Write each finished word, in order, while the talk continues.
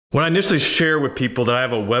When I initially share with people that I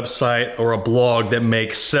have a website or a blog that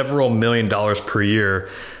makes several $1,000,000 per year,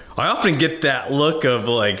 I often get that look of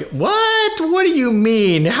like, what? What do you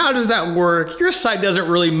mean? How does that work? Your site doesn't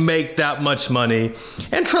really make that much money.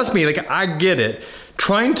 And trust me, like, I get it.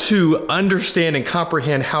 Trying to understand and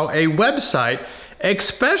comprehend how a website,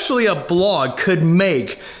 especially a blog, could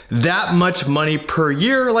make that much money per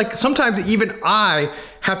year, like sometimes even I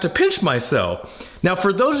have to pinch myself. Now,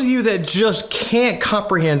 for those of you that just can't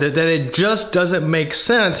comprehend it, that it just doesn't make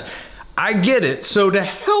sense, I get it. So to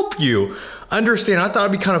help you understand, I thought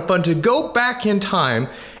it'd be kind of fun to go back in time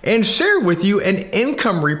and share with you an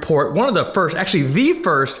income report, one of the first, actually the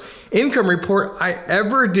first income report I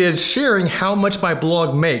ever did, sharing how much my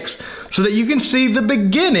blog makes, so that you can see the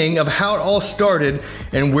beginning of how it all started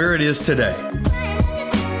and where it is today.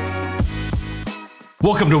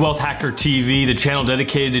 Welcome to Wealth Hacker TV, the channel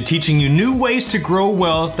dedicated to teaching you new ways to grow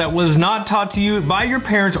wealth that was not taught to you by your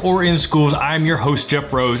parents or in schools. I'm your host,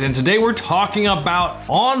 Jeff Rose, and today we're talking about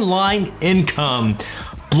online income,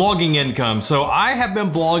 blogging income. So I have been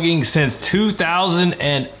blogging since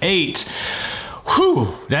 2008.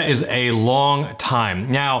 Whew, that is a long time.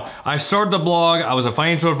 Now, I started the blog, I was a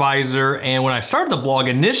financial advisor, and when I started the blog,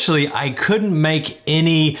 initially I couldn't make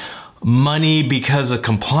any money because of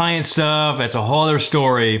compliance stuff. That's a whole other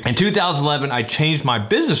story. In 2011, I changed my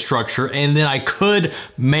business structure, and then I could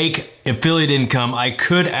make affiliate income. I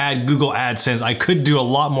could add Google AdSense. I could do a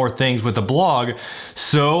lot more things with the blog.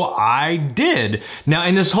 So I did. Now,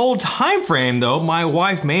 in this whole time frame though, my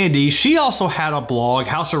wife Mandy, she also had a blog,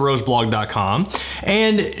 houseofroseblog.com,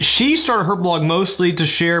 and she started her blog mostly to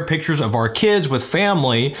share pictures of our kids with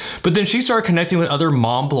family, but then she started connecting with other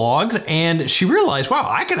mom blogs, and she realized, wow,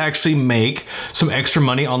 I could actually make some extra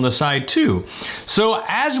money on the side too. So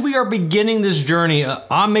as we are beginning this journey,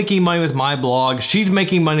 I'm making money with my blog, she's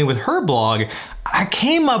making money with her blog, I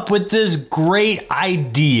came up with this great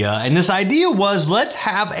idea. And this idea was, let's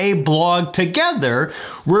have a blog together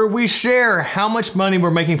where we share how much money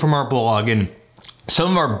we're making from our blog and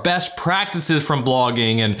some of our best practices from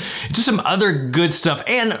blogging and just some other good stuff.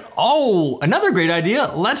 And oh, another great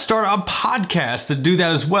idea, let's start a podcast to do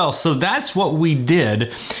that as well. So that's what we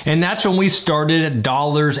did. And that's when we started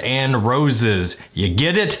Dollars and Roses. You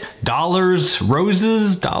get it? Dollars,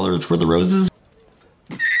 roses, dollars were the roses.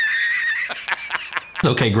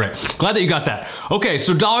 Okay, great. Glad that you got that. Okay,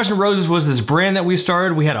 so Dollars and Roses was this brand that we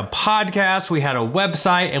started. We had a podcast, we had a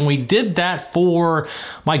website, and we did that for,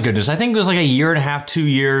 my goodness, I think it was like a year and a half, 2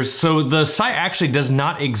 years. So the site actually does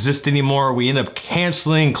not exist anymore. We ended up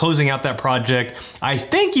canceling, closing out that project. I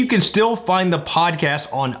think you can still find the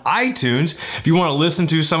podcast on iTunes if you want to listen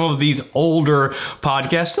to some of these older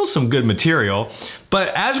podcasts, still some good material.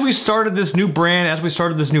 But as we started this new brand, as we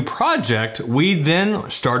started this new project, we then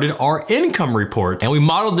started our income report. And we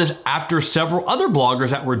modeled this after several other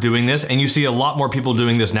bloggers that were doing this, and you see a lot more people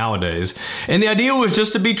doing this nowadays. And the idea was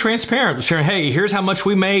just to be transparent, sharing, hey, here's how much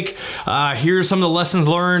we make, here's some of the lessons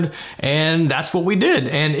learned, and that's what we did.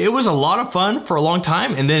 And it was a lot of fun for a long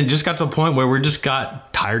time, and then it just got to a point where we just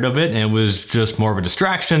got tired of it, and it was just more of a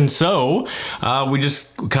distraction. So we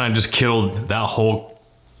just kind of just killed that whole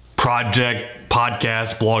project,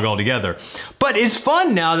 podcast, blog altogether. But it's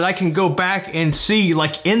fun now that I can go back and see,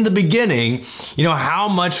 like in the beginning, you know, how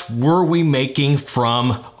much were we making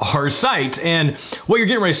from our sites? And what you're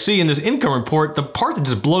getting ready to see in this income report, the part that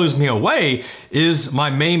just blows me away is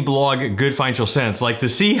my main blog, Good Financial Sense. Like to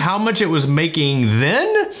see how much it was making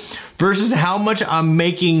then versus how much I'm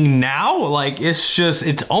making now. Like it's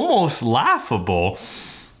almost laughable.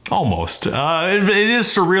 Almost. It is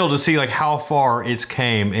surreal to see like how far it's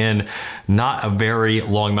came in not a very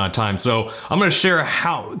long amount of time. So I'm going to share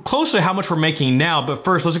close to how much we're making now, but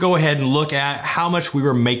first let's go ahead and look at how much we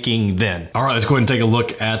were making then. All right, let's go ahead and take a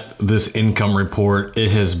look at this income report.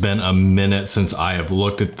 It has been a minute since I have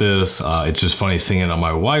looked at this. It's just funny seeing it on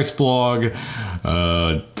my wife's blog.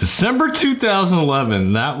 December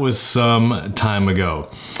 2011, that was some time ago.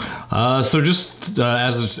 So just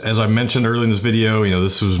as I mentioned earlier in this video, you know,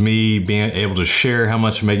 this was me being able to share how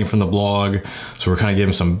much I'm making from the blog. So we're kind of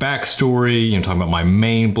giving some backstory, you know, talking about my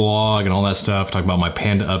main blog and all that stuff, talking about my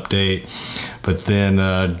Panda update, but then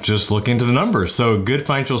just look into the numbers. So Good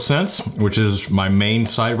Financial Sense, which is my main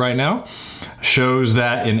site right now, shows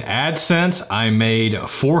that in AdSense, I made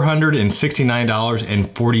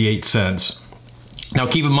 $469.48. Now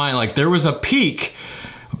keep in mind, like there was a peak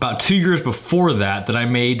about 2 years before that I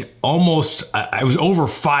made almost, I was over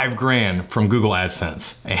 $5,000 from Google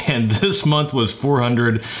AdSense. And this month was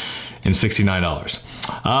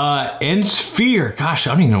 $469. In Sphere, gosh,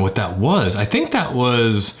 I don't even know what that was. I think that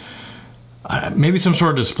was, maybe some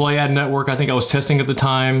sort of display ad network I think I was testing at the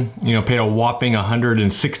time. You know, paid a whopping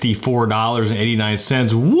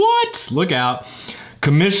 $164.89. What? Look out.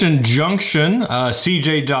 Commission Junction, CJ.com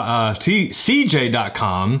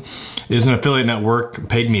is an affiliate network,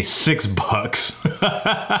 paid me $6.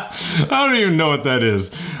 I don't even know what that is.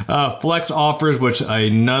 Flex Offers, which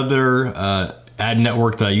another ad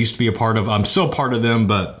network that I used to be a part of. I'm still part of them,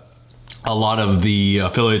 but a lot of the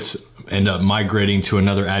affiliates end up migrating to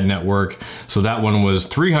another ad network. So that one was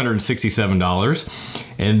 $367.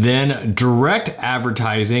 And then direct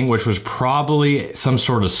advertising, which was probably some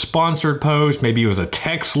sort of sponsored post. Maybe it was a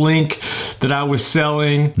text link that I was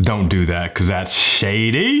selling. Don't do that, because that's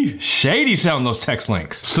shady. Shady selling those text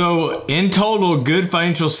links. So in total, Good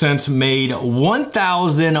Financial Sense made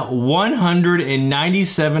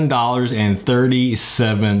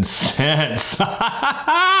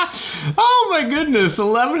 $1,197.37. Oh my goodness,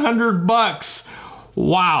 1,100 bucks.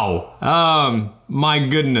 Wow. My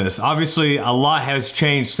goodness. Obviously, a lot has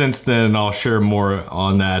changed since then, and I'll share more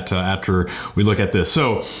on that after we look at this.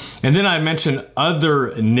 So, and then I mentioned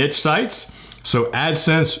other niche sites. So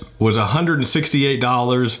AdSense was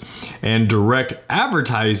 $168 and direct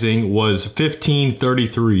advertising was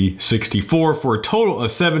 $1,533.64 for a total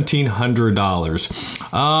of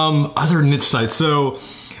 $1,700. Other niche sites. So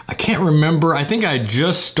I can't remember. I think I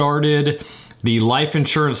just started the life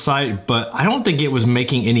insurance site, but I don't think it was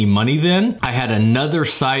making any money then. I had another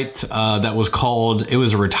site that was called, it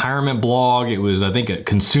was a retirement blog. It was, I think, at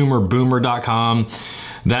consumerboomer.com.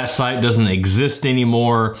 That site doesn't exist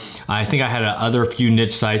anymore. I think I had other few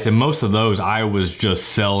niche sites, and most of those I was just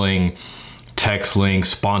selling text links,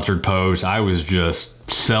 sponsored posts. I was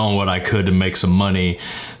just selling what I could to make some money.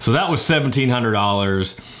 So that was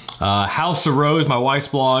 $1,700. House of Rose, my wife's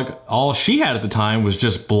blog, all she had at the time was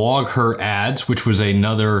just Blog Her Ads, which was an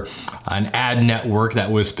ad network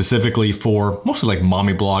that was specifically for mostly like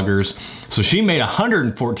mommy bloggers. So she made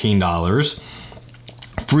 $114.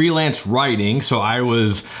 Freelance writing, so I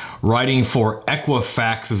was writing for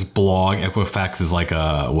Equifax's blog. Equifax is like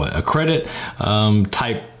a credit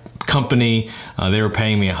type company. They were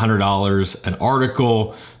paying me $100 an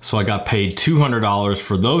article, so I got paid $200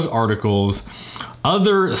 for those articles.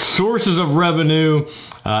 Other sources of revenue,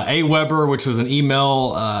 Aweber, which was an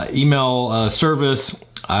email service.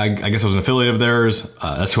 I guess I was an affiliate of theirs.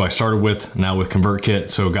 That's who I started with, now with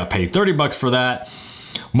ConvertKit, so got paid $30 for that.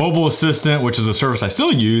 Mobile Assistant, which is a service I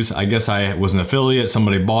still use. I guess I was an affiliate,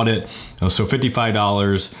 somebody bought it, so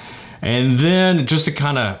 $55. And then just to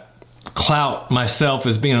kind of clout myself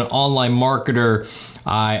as being an online marketer,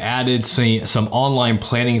 I added some online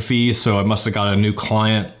planning fees, so I must have got a new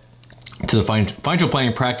client to the financial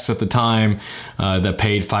planning practice at the time that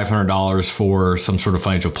paid $500 for some sort of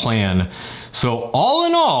financial plan. So all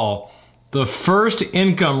in all, the first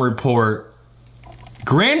income report,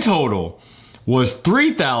 grand total, was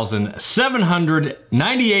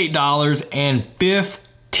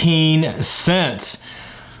 $3,798.15.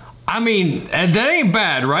 I mean, that ain't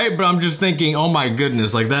bad, right? But I'm just thinking, oh my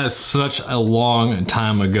goodness, like that's such a long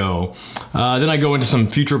time ago. Then I go into some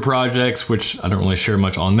future projects, which I don't really share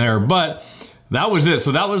much on there, but that was it.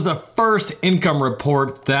 So that was the first income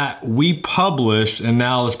report that we published. And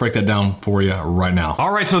now let's break that down for you right now.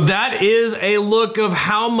 All right, so that is a look of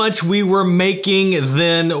how much we were making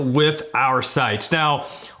then with our sites. Now,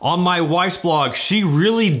 on my wife's blog, she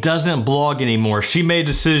really doesn't blog anymore. She made a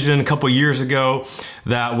decision a couple years ago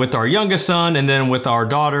that with our youngest son and then with our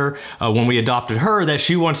daughter, when we adopted her, that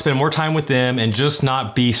she wanted to spend more time with them and just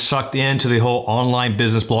not be sucked into the whole online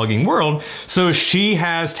business blogging world. So she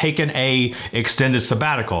has taken a extended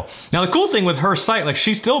sabbatical. Now, the cool thing with her site, like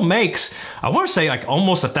she still makes, I want to say like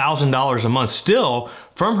almost $1,000 a month still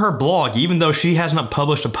from her blog, even though she has not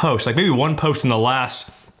published a post, like maybe one post in the last,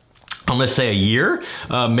 let's say a year,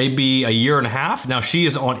 maybe a year and a half. Now she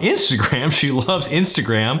is on Instagram. She loves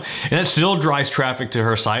Instagram, and that still drives traffic to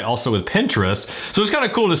her site, also with Pinterest. So it's kind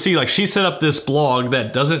of cool to see, like she set up this blog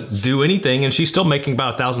that doesn't do anything and she's still making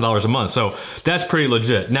about $1,000 a month. So that's pretty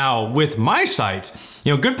legit. Now with my sites,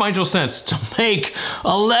 you know, Good Financial Sense to make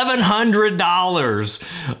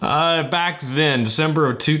 $1,100 back then, December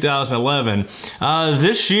of 2011.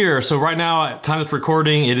 This year, so right now, at time of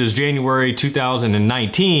recording, it is January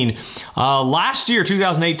 2019. Last year,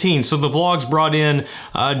 2018, so the blogs brought in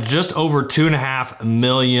just over $2.5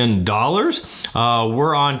 million.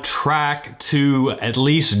 We're on track to at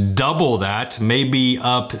least double that, maybe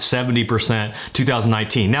up 70%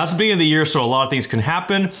 2019. Now it's the beginning of the year, so a lot of things can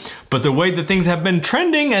happen, but the way that things have been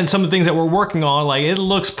trending and some of the things that we're working on, like it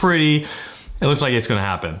looks like it's gonna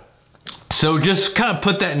happen. So just kind of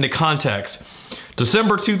put that into context.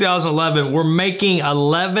 December 2011, we're making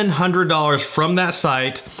 $1,100 from that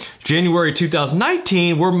site. January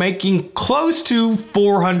 2019, we're making close to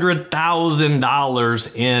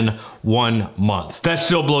 $400,000 in 1 month. That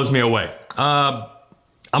still blows me away. I'm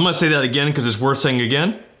gonna say that again because it's worth saying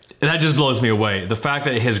again. That just blows me away. The fact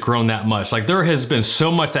that it has grown that much. Like, there has been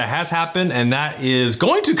so much that has happened, and that is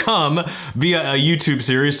going to come via a YouTube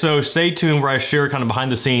series. So stay tuned where I share kind of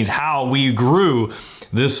behind the scenes how we grew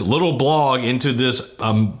this little blog into this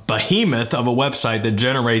behemoth of a website that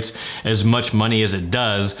generates as much money as it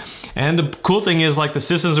does. And the cool thing is, like, the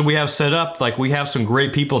systems that we have set up, like, we have some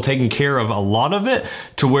great people taking care of a lot of it,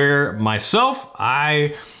 to where myself,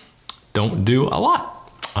 I don't do a lot.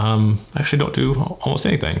 Actually don't do almost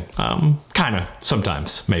anything. Kind of,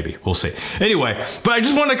 sometimes, maybe, we'll see. Anyway, but I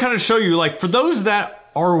just want to kind of show you, like, for those that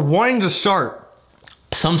are wanting to start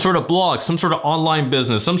some sort of blog, some sort of online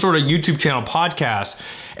business, some sort of YouTube channel, podcast,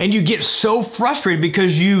 and you get so frustrated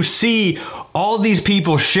because you see all these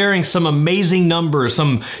people sharing some amazing numbers,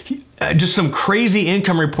 just some crazy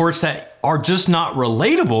income reports that are just not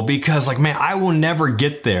relatable, because, like, man, I will never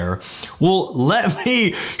get there. Well, let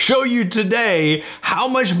me show you today how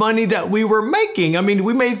much money that we were making. I mean,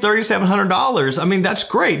 we made $3,700. I mean, that's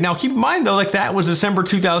great. Now, keep in mind though, like, that was December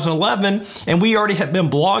 2011, and we already had been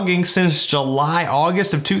blogging since July,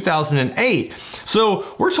 August of 2008. So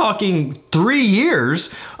we're talking 3 years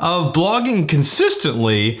of blogging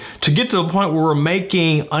consistently to get to the point where we're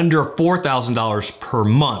making under $4,000 per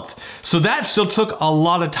month. So that still took a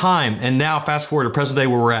lot of time. And now fast forward to present day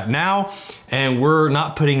where we're at now, and we're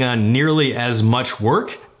not putting on nearly as much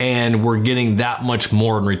work, and we're getting that much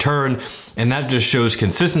more in return. And that just shows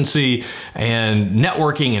consistency and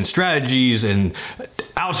networking and strategies and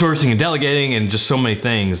outsourcing and delegating and just so many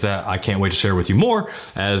things that I can't wait to share with you more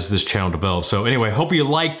as this channel develops. So anyway, hope you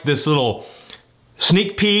liked this little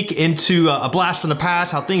sneak peek into a blast from the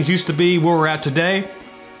past, how things used to be, where we're at today.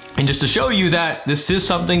 And just to show you that this is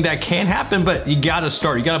something that can happen, but you gotta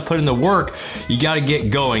start, you gotta put in the work, you gotta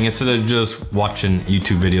get going instead of just watching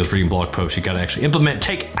YouTube videos, reading blog posts. You gotta actually implement,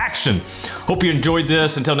 take action. Hope you enjoyed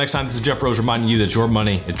this. Until next time, this is Jeff Rose reminding you that your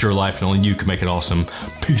money, it's your life, and only you can make it awesome.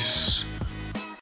 Peace.